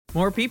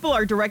More people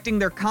are directing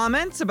their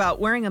comments about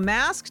wearing a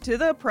mask to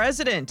the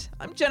president.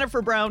 I'm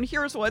Jennifer Brown.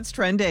 Here's what's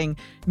trending.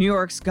 New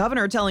York's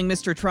governor telling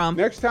Mr. Trump,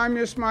 next time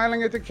you're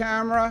smiling at the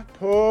camera,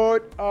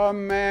 put a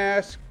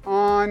mask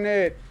on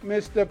it,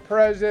 Mr.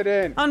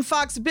 President. On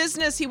Fox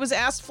Business, he was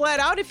asked flat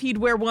out if he'd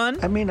wear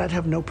one. I mean, I'd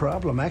have no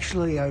problem.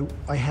 Actually,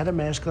 I had a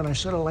mask on. I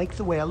sort of liked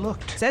the way I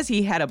looked. Says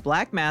he had a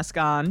black mask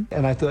on.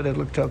 And I thought it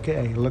looked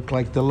okay. It looked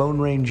like the Lone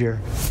Ranger.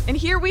 And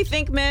here we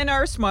think men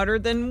are smarter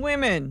than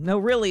women. No,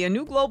 really, a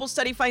new global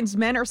study finds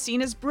men are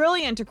seen as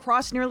brilliant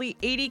across nearly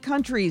 80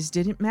 countries.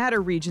 Didn't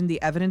matter region, the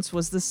evidence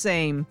was the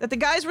same. That the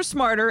guys were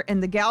smarter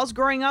and the gals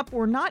growing up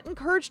were not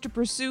encouraged to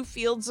pursue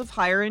fields of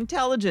higher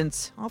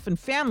intelligence. Often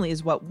family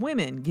is what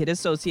women get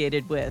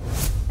associated with.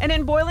 And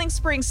in Boiling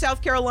Springs,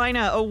 South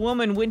Carolina, a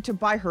woman went to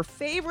buy her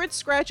favorite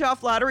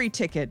scratch-off lottery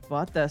ticket,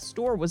 but the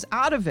store was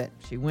out of it.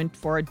 She went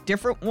for a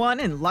different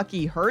one, and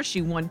lucky her,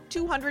 she won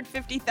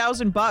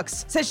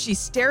 $250,000. Says she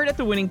stared at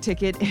the winning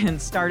ticket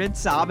and started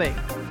sobbing.